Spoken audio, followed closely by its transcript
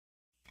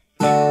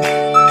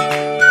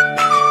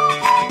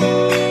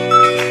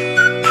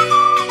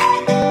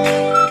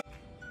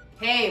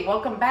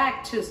welcome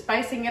back to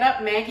Spicing It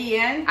Up, Maggie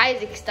and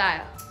Isaac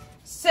style.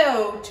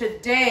 So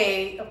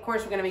today, of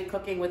course, we're gonna be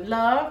cooking with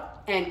love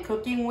and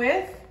cooking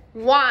with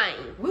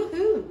wine.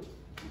 Woohoo!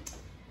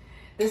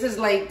 This is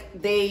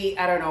like day,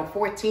 I don't know,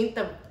 14th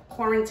of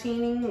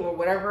quarantining or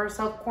whatever,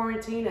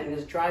 self-quarantine, and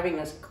it's driving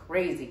us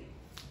crazy.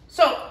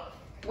 So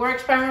we're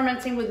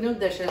experimenting with new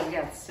dishes.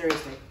 Yes,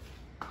 seriously.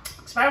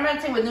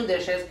 Experimenting with new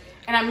dishes.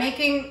 And I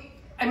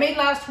made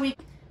last week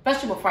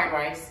vegetable fried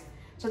rice.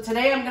 So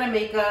today I'm gonna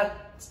make a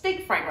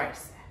steak fried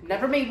rice.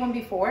 Never made one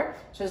before,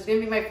 so it's gonna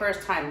be my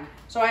first time.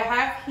 So I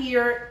have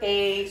here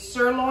a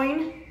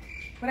sirloin.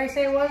 What did I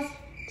say it was?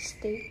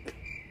 Steak.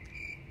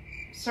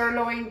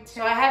 Sirloin.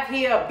 So I have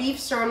here a beef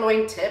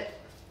sirloin tip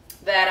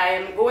that I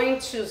am going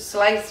to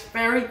slice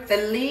very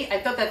thinly.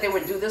 I thought that they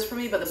would do this for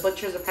me, but the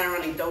butchers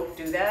apparently don't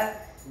do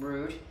that.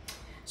 Rude.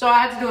 So I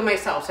had to do it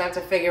myself, so I had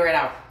to figure it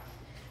out.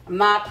 I'm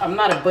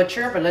not a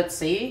butcher, but let's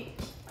see.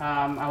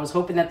 I was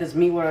hoping that this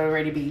meat would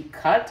already be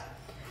cut.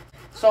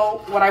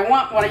 So what are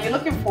you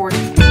looking for? So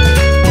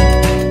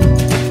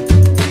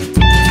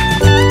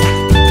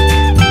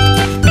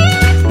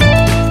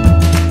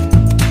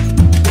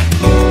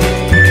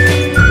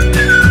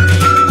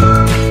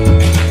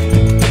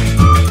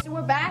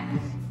we're back,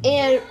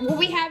 and what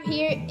we have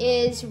here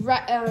is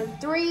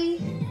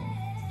three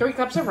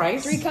cups of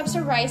rice. 3 cups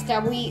of rice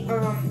that we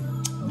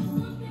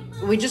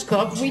just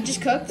cooked.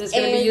 It's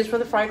gonna be used for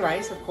the fried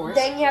rice, of course.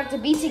 Then you have to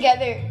beat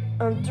together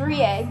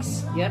 3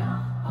 eggs. Yep.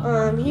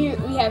 Here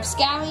we have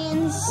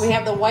scallions. We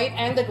have the white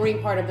and the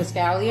green part of the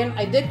scallion.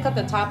 I did cut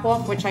the top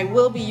off, which I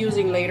will be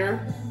using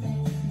later.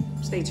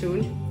 Stay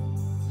tuned.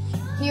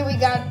 Here we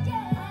got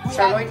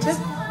sirloin tip.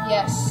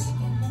 Yes.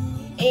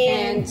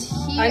 And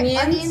here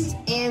onions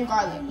and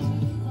garlic.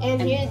 And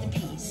here the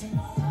peas.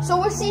 So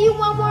we'll see you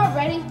when we're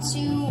ready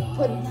to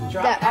put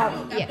that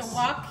out. Got the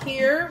wok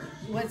here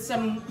with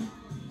some.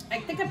 I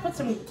think I put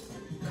some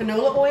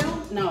canola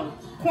oil. No,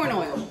 corn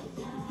oil.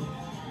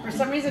 For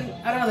some reason,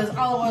 I don't know, this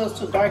olive oil is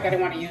too dark. I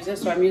didn't want to use it,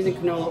 so I'm using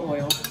canola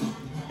oil.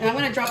 And I'm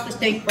going to drop the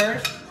steak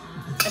first.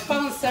 I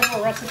found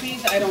several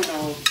recipes. I don't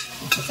know.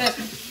 It says,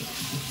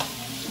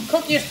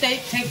 cook your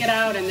steak, take it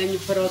out, and then you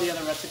put all the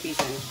other recipes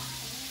in.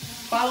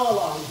 Follow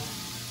along.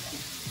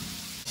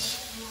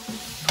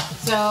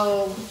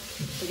 So,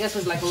 I guess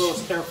it's like a little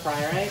stir fry,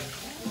 right?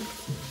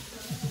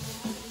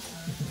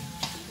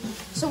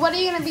 So what are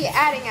you going to be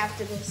adding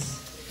after this?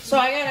 So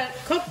I got to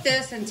cook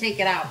this and take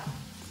it out.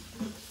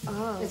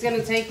 Oh. It's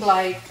gonna take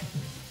like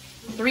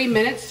 3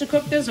 minutes to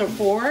cook this, or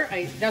 4.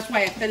 That's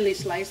why I thinly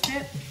sliced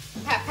it.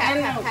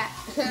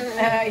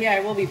 Yeah,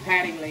 I will be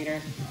patting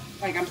later.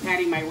 Like I'm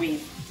patting my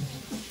wheat.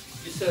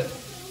 You said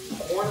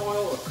corn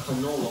oil or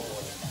canola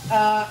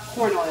oil?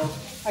 Corn oil.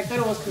 I thought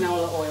it was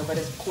canola oil, but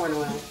it's corn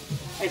oil.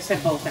 I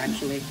said both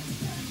actually.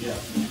 Yeah.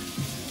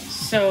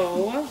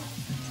 So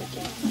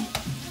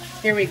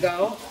here we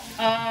go.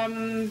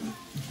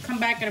 Come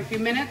back in a few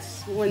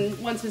minutes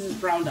once this is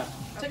browned up.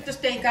 Took the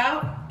steak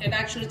out. It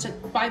actually took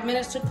 5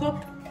 minutes to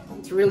cook.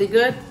 It's really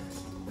good.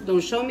 Don't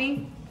show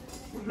me.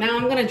 Now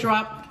I'm gonna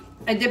drop,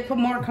 I did put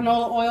more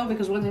canola oil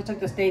because once I took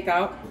the steak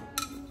out,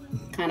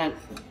 kind of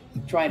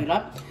dried it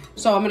up.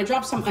 So I'm gonna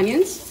drop some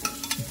onions.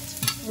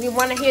 We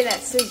want to hear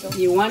that sizzle.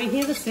 You want to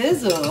hear the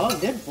sizzle? Oh,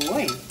 good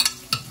boy.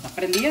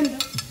 Aprendiendo.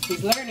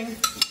 He's learning.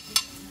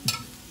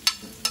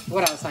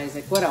 What else,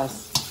 Isaac? What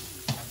else?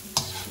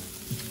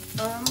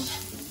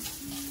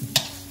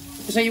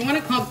 So you want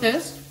to cook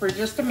this for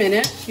just a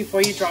minute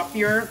before you drop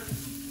your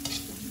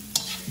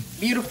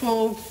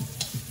beautiful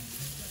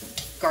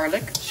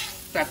garlic.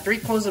 Got 3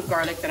 cloves of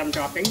garlic that I'm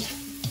dropping.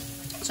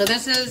 So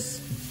this is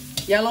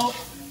yellow,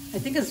 I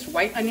think it's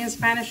white onion,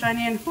 Spanish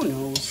onion, who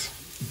knows?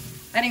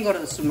 I didn't go to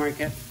the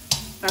supermarket.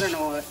 I don't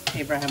know what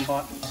Abraham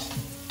bought.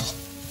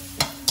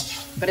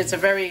 But it's a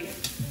very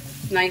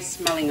nice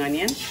smelling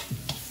onion.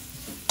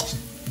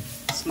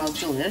 It smells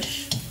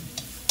delish.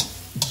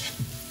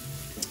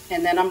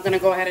 And then I'm gonna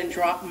go ahead and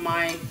drop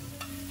my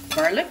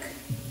garlic.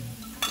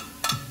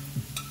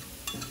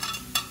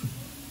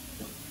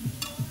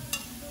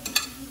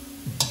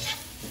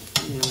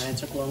 That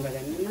took longer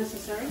than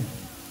necessary.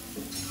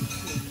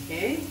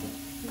 Okay,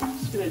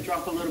 just gonna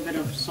drop a little bit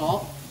of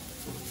salt.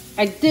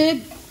 I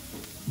did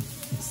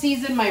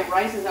season my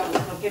rice as I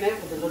was cooking it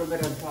with a little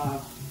bit of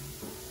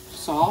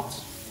salt.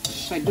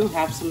 So I do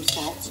have some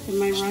salt in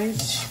my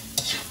rice.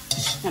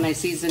 And I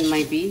seasoned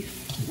my beef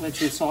with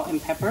some salt and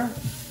pepper.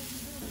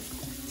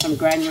 Some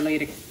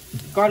granulated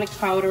garlic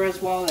powder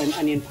as well, and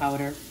onion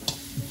powder,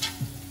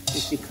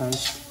 just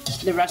because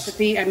the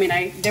recipe, I mean,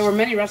 there were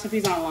many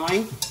recipes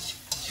online,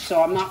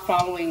 so I'm not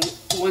following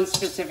one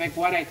specific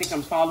one. I think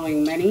I'm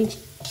following many.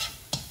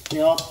 They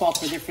all call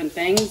for different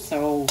things,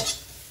 so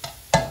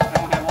I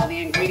don't have all the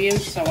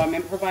ingredients, so I'm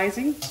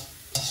improvising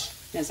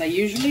as I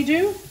usually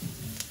do.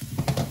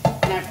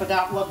 And I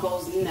forgot what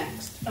goes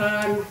next.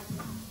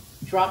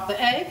 Drop the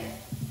egg,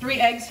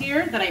 3 eggs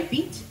here that I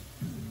beat.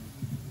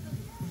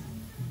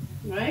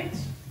 Right?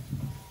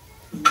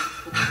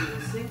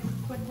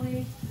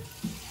 Quickly.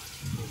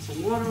 Put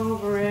some water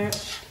over it.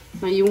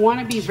 Now you want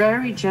to be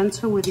very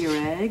gentle with your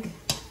egg.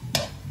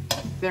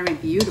 very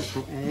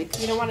beautiful egg.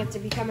 You don't want it to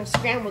become a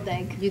scrambled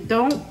egg. You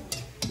don't?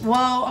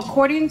 Well,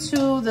 according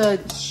to the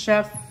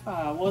chef,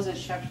 what was it,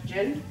 Chef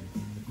Jin,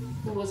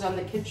 who was on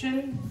the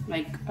kitchen,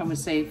 like I would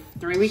say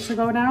 3 weeks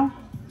ago now,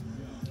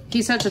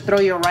 he said to throw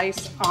your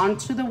rice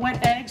onto the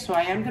wet egg, so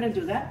I am gonna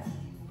do that.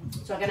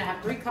 So I'm gonna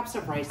have 3 cups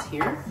of rice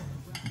here.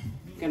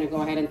 I'm gonna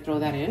go ahead and throw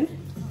that in.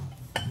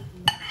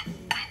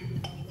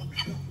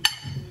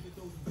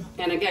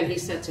 And again, he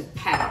said to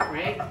pat it,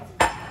 right?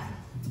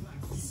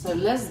 So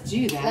let's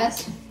do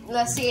that.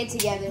 Let's see it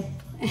together.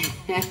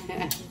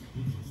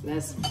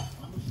 Let's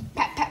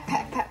Pat, pat,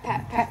 pat, pat,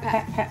 pat,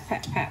 pat, pat,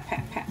 pat, pat,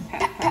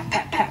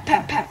 pat,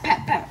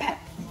 pat, pat.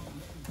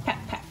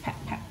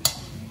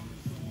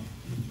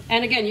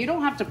 And again, you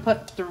don't have to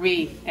put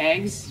 3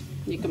 eggs.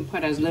 You can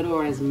put as little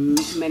or as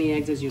many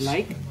eggs as you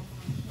like.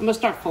 I'm gonna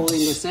start folding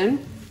this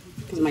in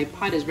because my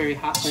pot is very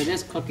hot, but it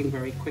is cooking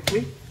very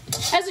quickly.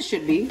 As it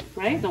should be,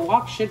 right? The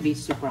wok should be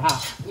super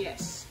hot.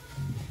 Yes.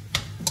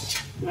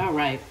 All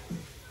right.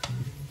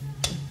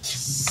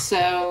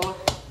 So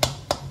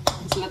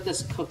let's let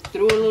this cook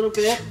through a little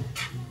bit.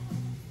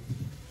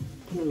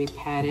 Let me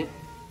pat it.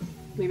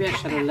 Maybe I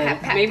should have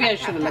let it. Maybe I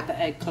should have let the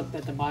egg cook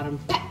at the bottom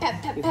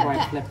before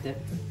I flipped it.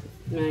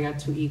 And I got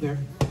too eager.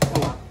 Oh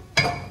well.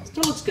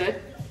 Still looks good.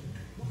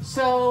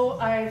 So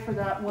I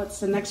forgot what's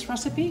the next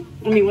recipe.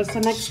 I mean, what's the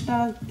next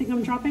thing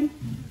I'm dropping?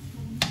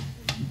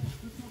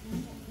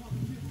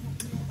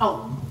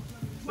 Oh,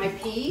 my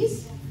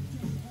peas.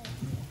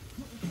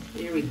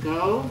 Here we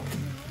go.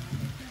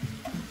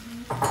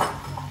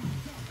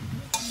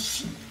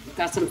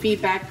 Got some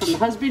feedback from the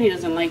husband. He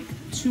doesn't like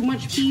too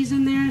much peas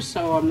in there,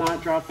 so I'm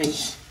not dropping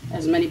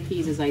as many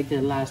peas as I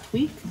did last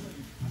week.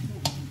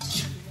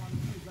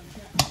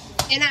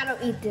 And I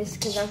don't eat this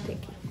because I'm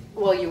picky.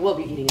 Well, you will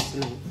be eating it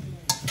tonight.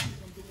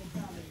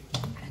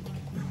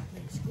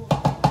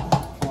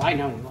 Well, I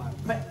know you are,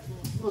 but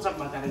we'll talk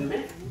about that in a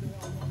minute.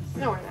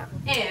 No, we're not.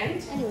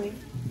 And Anyway,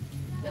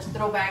 let's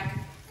throw back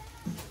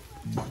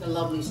the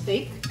lovely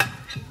steak.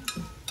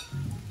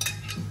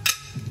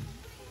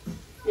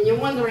 And you're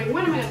wondering,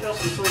 when am I going to throw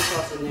some soy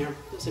sauce in there?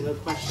 That's a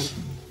good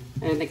question.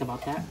 I didn't think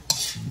about that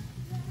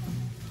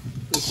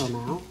until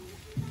now.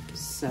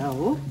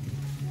 So,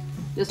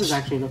 this is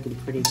actually looking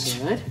pretty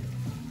good.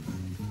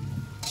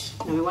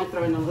 And we went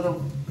through in a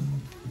little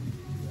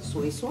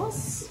soy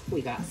sauce.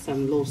 We got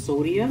some low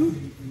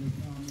sodium.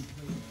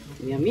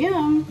 Yum,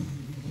 yum.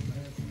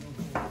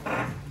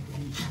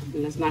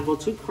 And let's not go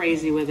too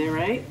crazy with it,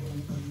 right?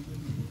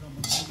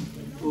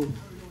 Ooh.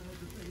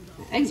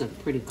 The eggs are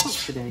pretty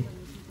cooked today.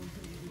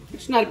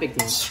 Which is not a big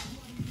deal.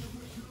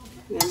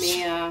 Let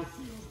me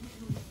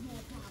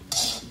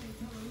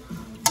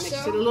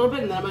mix it a little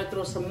bit, and then I'm gonna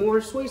throw some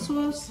more soy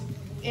sauce.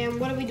 and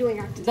what are we doing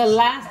after this? The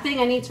last thing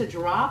I need to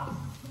drop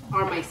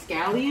are my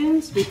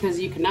scallions, because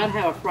you cannot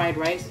have a fried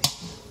rice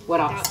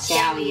without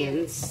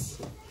scallions.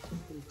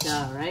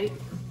 Duh, right?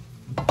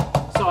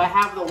 So I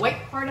have the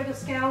white part of the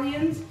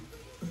scallions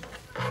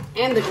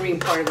and the green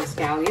part of the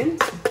scallions.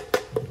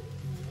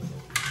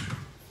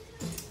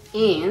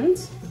 And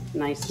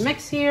nice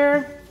mix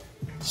here.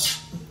 This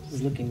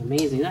is looking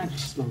amazing. That actually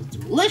smells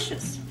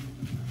delicious.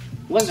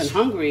 Wasn't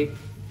hungry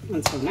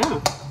until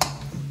now.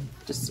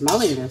 Just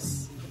smelling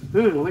this.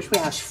 I wish we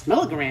had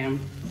smellogram.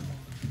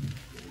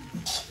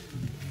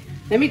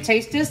 Let me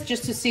taste this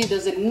just to see,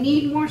 does it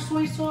need more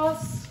soy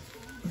sauce?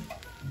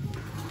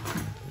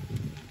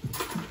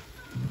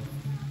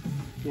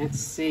 Let's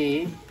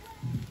see.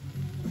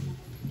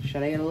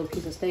 Should I get a little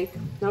piece of steak?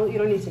 No, you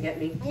don't need to get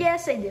me.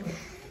 Yes, I do.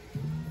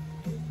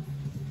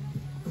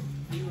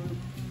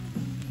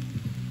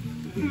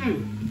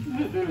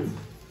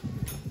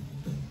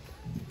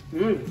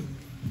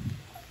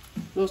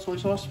 Little soy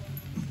sauce.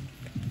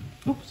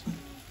 Oops.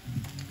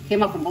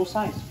 Came up from both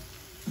sides.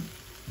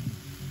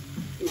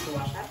 You can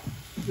wash that.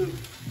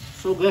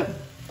 So good.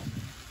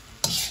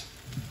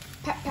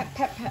 Pat, pat,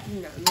 pat, pat.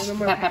 No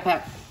more Pat, pat,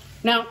 pat.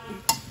 Now,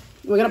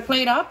 we're gonna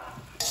plate up,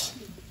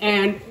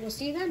 and We'll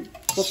see you then.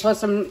 we'll put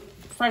some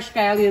fresh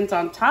scallions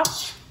on top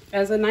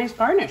as a nice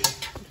garnish.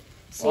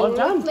 See All you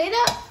done. later.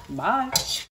 Bye.